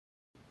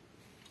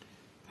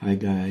Hi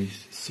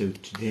guys, so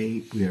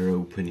today we are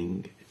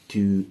opening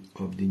two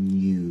of the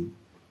new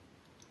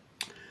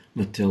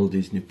Mattel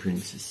Disney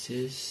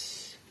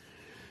princesses.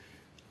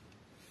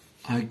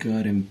 I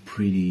got them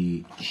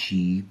pretty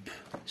cheap,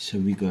 so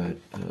we got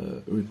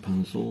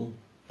Rapunzel,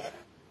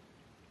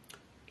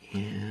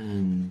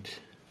 and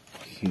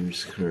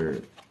here's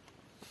her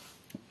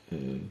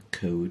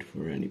code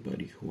for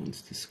anybody who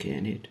wants to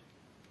scan it.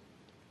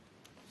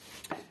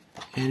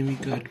 And we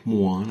got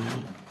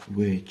Moana,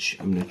 which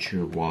I'm not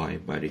sure why,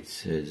 but it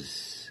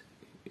says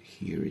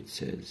here, it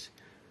says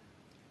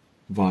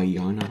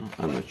Vaiana,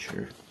 I'm not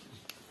sure.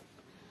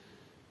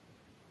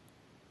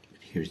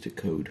 Here's the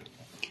code.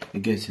 I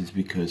guess it's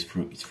because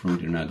it's from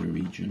another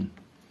region.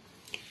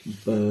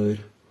 But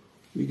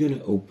we're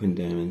gonna open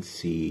them and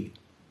see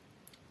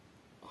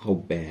how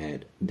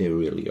bad they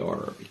really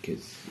are,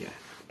 because yeah.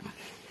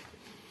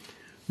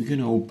 We're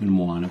gonna open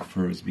Moana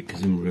first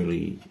because I'm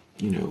really,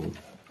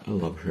 I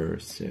love her,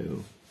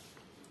 so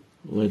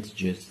let's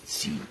just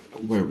see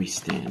where we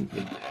stand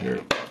with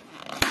her.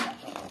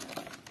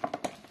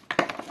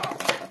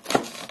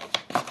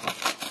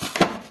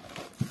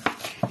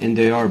 And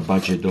they are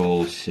budget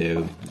dolls,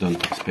 so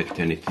don't expect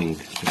anything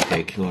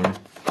spectacular.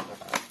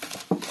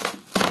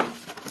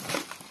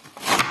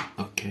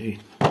 Okay.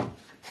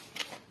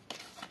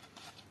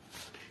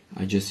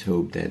 I just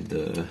hope that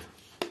the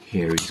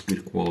hair is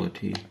good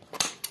quality.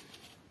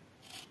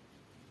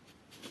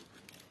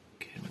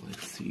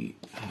 See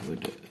how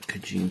the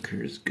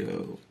kajinkers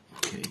go.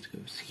 Okay, it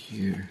goes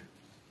here,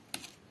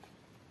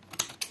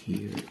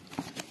 here.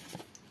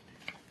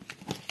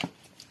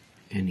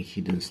 Any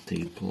hidden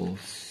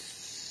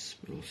staples,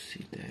 we'll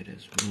see that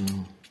as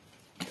well.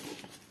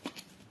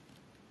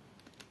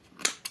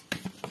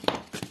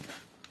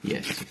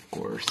 Yes, of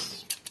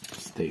course,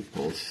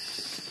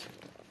 staples.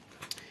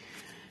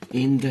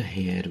 In the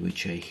head,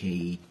 which I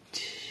hate.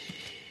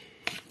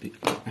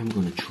 I'm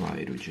gonna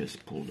try to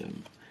just pull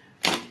them.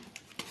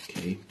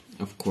 Okay,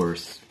 of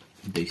course,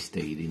 they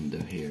stayed in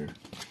the hair.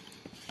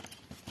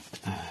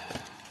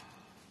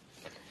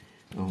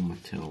 Oh,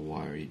 Mattel,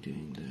 why are you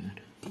doing that?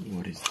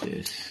 What is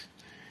this?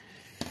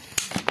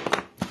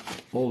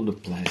 All the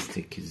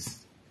plastic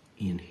is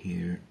in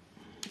here.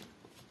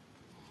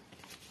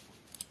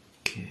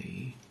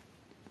 Okay.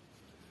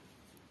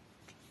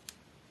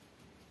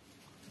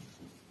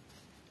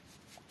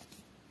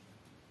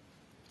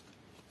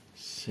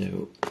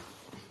 So,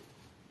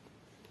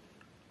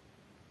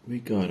 we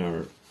got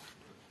our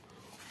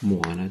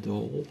Moana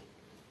doll.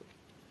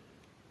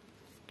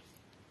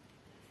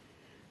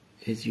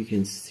 As you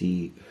can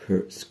see,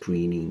 her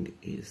screening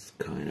is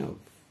kind of,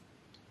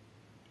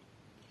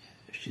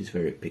 she's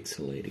very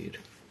pixelated,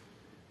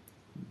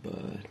 but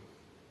I'm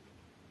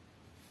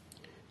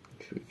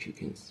not sure if you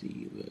can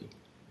see, but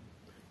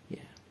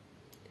yeah,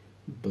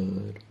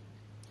 but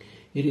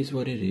it is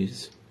what it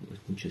is.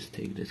 Let me just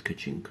take this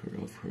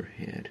kachinker off her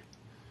head.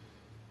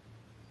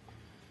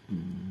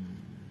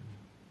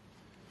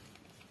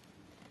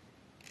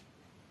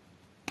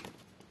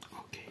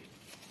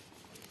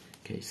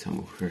 Okay, some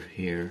of her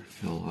hair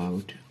fell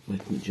out.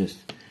 Let me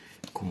just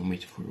comb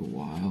it for a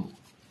while.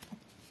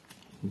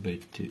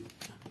 But to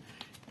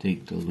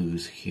take the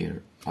loose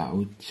hair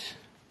out.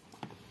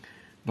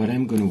 But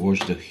I'm gonna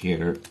wash the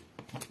hair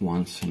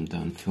once I'm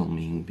done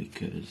filming,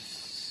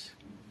 because,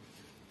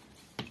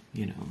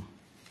 I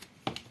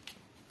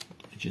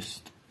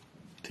just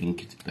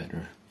think it's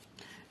better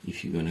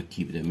if you're gonna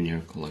keep them in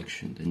your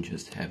collection than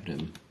just have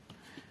them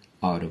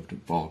out of the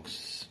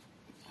box.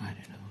 I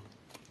don't know.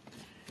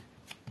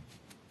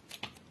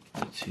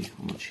 Let's see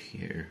how much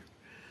hair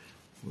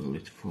will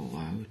it fall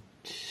out.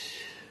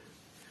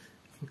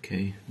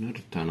 Okay, not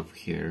a ton of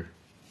hair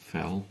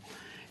fell,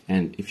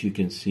 and if you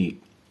can see,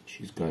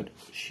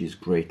 she's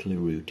greatly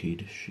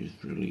rooted. She's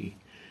really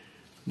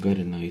got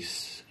a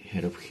nice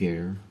head of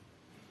hair.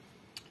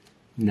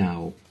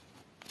 Now,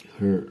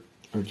 her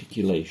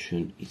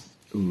articulation is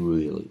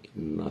really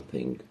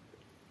nothing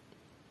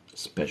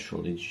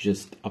special. It's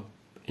just up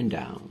and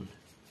down.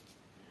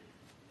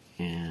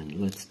 And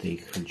let's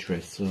take her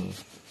dress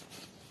off.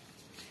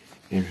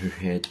 And her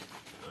head,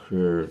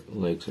 her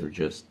legs are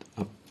just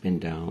up and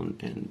down,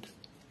 and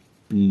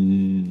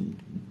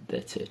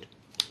that's it.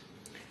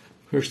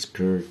 Her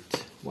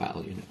skirt,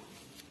 well,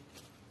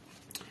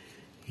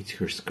 it's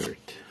her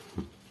skirt.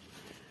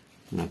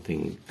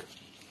 Nothing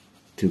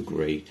too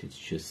great, it's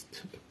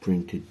just a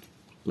printed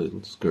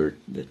little skirt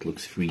that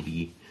looks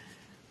 3D,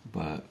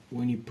 but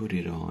when you put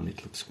it on,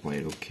 it looks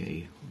quite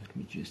okay. Let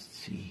me just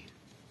see.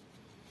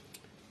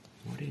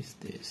 What is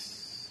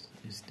this?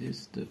 Is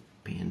this the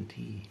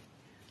panty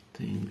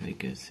thing? I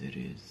guess it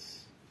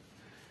is.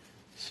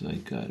 So I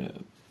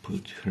gotta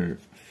put her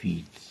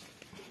feet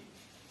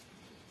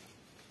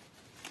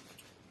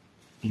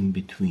in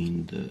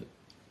between the...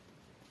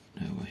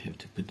 Now I have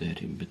to put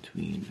that in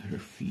between her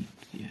feet.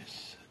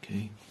 Yes,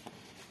 okay.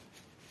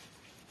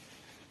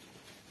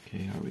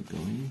 Okay, are we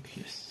going?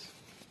 Yes.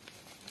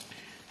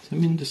 So I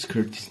mean, the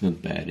skirt is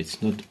not bad.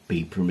 It's not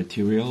paper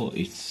material,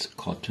 it's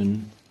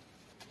cotton.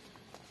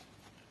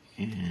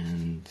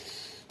 And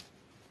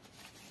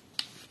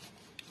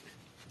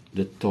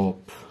the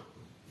top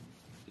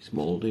is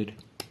molded.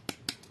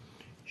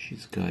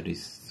 She's got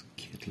this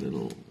cute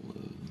little,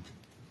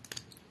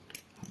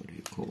 how do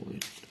you call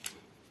it?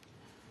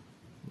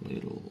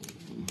 Little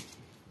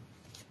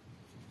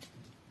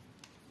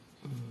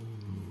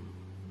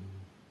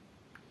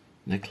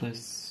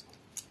necklace.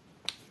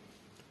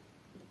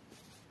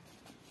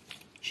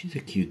 She's a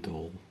cute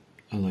doll.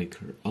 I like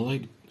her. I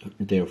like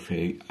their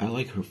face. I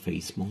like her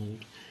face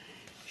mold.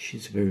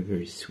 She's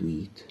very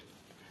sweet.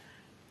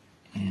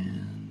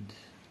 And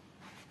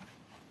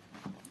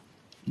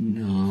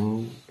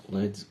now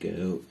let's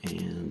go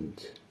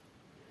and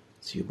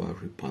see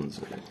about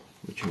Rapunzel,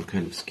 which I'm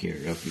kind of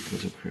scared of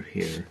because of her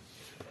hair.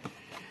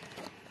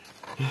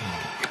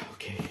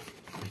 Okay,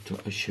 I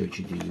thought I showed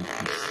you the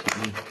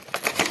UPC.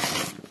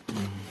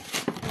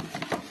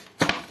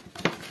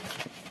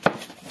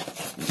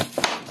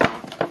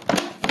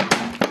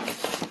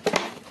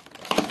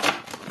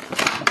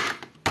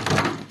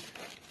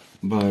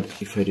 But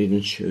if I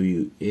didn't show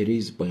you, it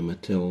is by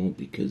Mattel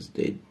because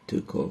they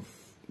took off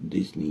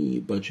Disney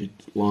budget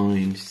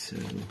lines, so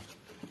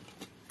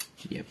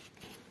yep.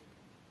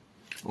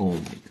 Oh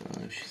my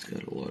gosh, she's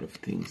got a lot of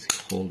things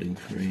holding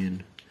her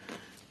in.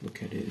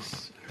 Look at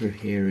this. Her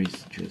hair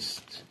is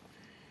just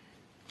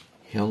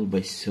held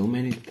by so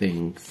many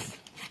things.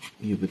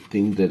 You would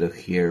think that a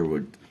hair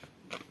would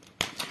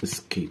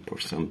escape or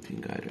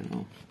something, I don't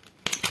know.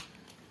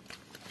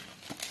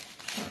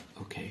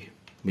 Okay,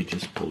 we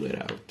just pulled it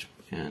out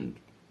and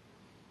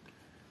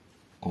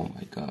oh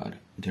my god,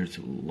 there's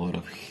a lot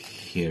of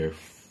hair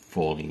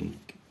falling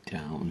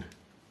down.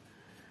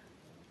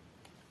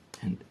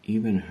 And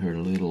even her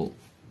little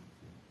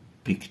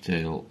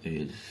pigtail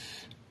is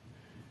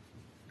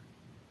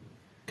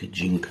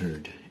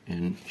kajinkered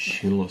and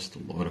she lost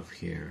a lot of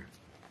hair.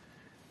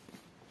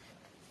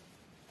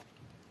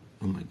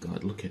 Oh my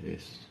god, look at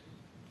this.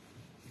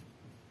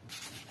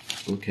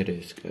 Look at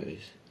this,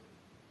 guys.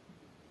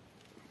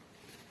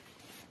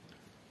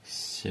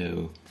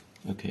 So,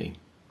 okay.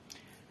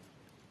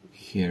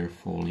 Hair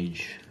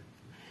foliage.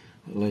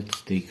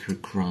 Let's take her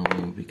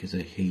crown because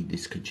I hate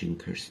this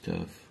kajinker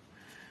stuff.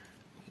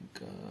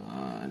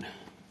 God,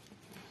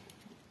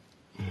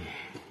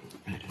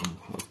 I don't know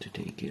how to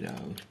take it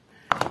out.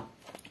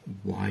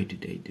 Why do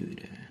they do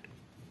that?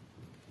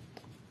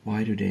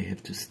 Why do they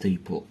have to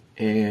staple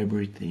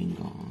everything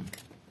on?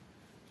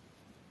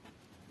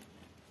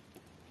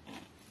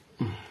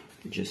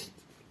 Just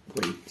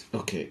wait.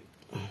 Okay.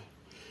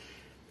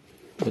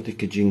 But the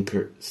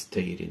kajinker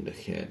stayed in the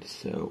head,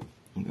 so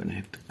I'm gonna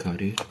have to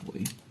cut it.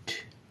 Wait.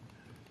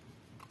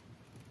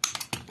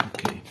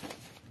 Okay.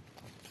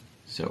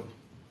 So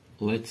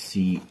let's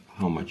see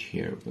how much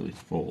hair will it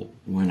fall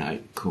when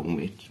I comb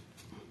it.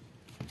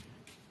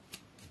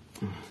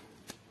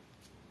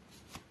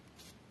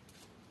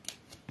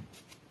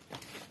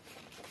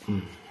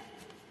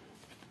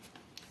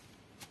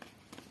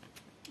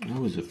 I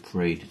was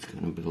afraid it's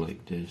gonna be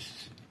like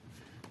this.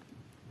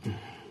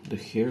 The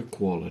hair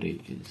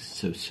quality is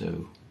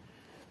so-so.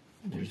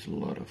 There's a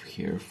lot of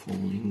hair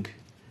falling.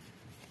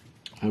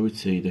 I would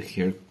say the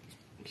hair,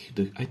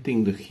 I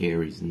think the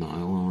hair is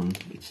nylon.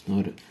 It's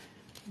not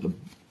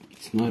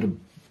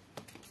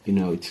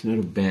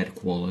a bad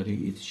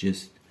quality. It's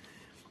just,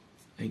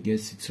 I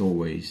guess it's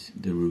always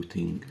the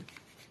rooting,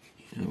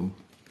 you know.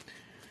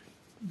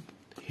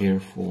 Hair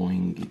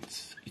falling,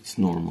 it's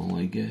normal,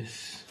 I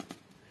guess.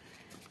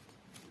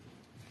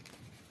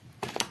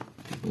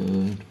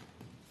 But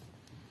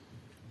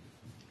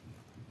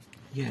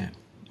yeah,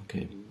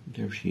 okay,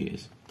 there she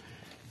is.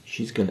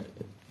 She's got a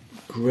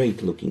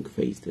great looking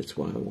face, that's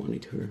why I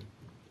wanted her.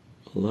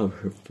 I love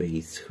her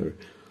face, her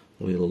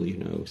little, you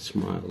know,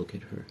 smile. Look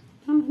at her.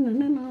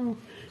 No.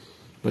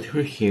 But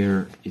her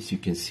hair, as you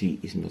can see,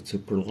 is not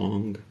super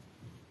long.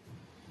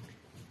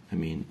 I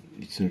mean,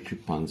 it's not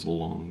Rapunzel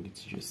long,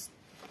 it's just,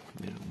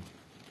 you know,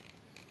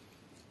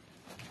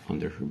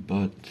 under her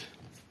butt.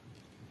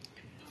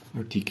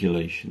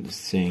 Articulation the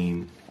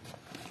same.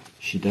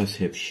 She does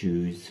have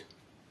shoes,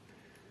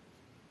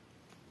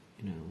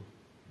 you know,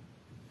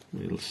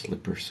 little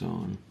slippers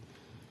on,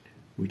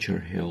 which are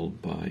held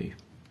by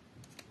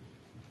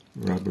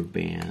rubber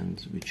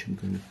bands, which I'm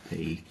gonna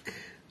take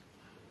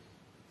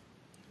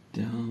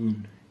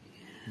down,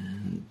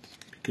 and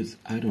because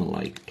I don't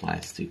like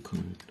plastic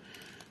on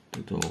the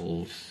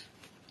dolls,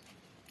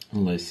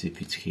 unless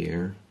if it's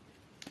hair.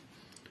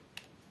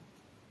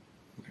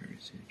 Where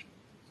is it?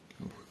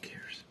 Oh, who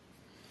cares?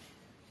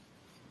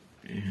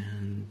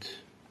 And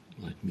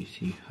let me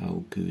see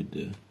how good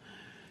the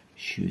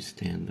shoes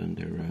stand on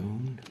their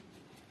own.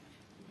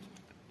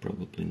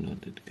 Probably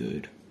not that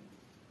good.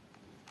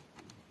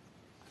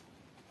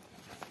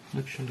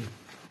 Actually,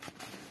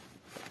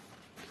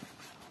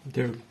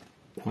 they're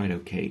quite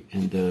okay,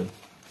 and the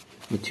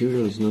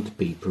material is not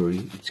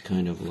papery. It's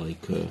kind of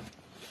like a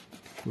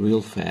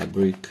real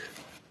fabric,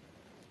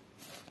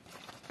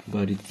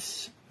 but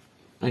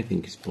I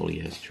think it's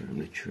polyester, I'm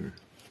not sure.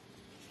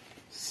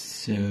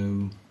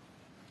 So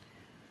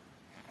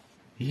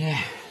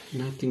yeah,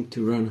 nothing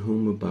to run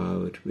home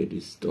about with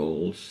these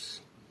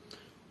dolls.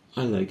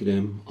 I like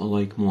them. I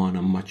like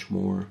Moana much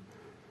more.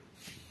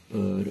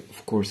 But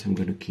of course I'm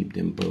gonna keep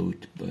them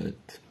both.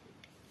 But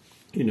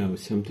you know,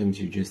 sometimes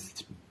you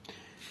just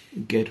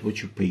get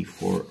what you pay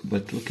for.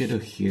 But look at her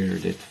hair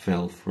that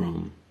fell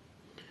from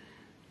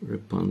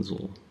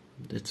Rapunzel.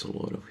 That's a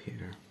lot of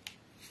hair.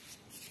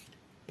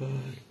 But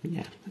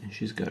yeah, and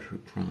she's got her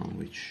crown,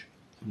 which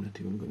I'm not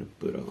even gonna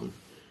put on.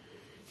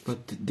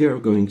 But they're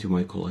going to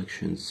my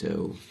collection,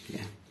 so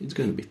yeah, it's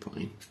gonna be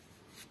fine.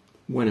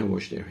 When I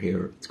wash their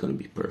hair, it's gonna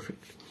be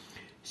perfect.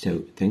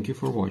 So thank you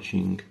for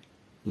watching.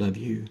 Love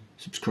you.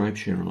 Subscribe,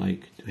 share, and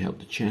like to help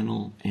the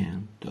channel.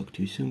 And talk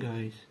to you soon,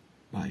 guys.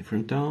 Bye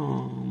from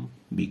Tom.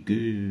 Be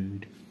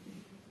good.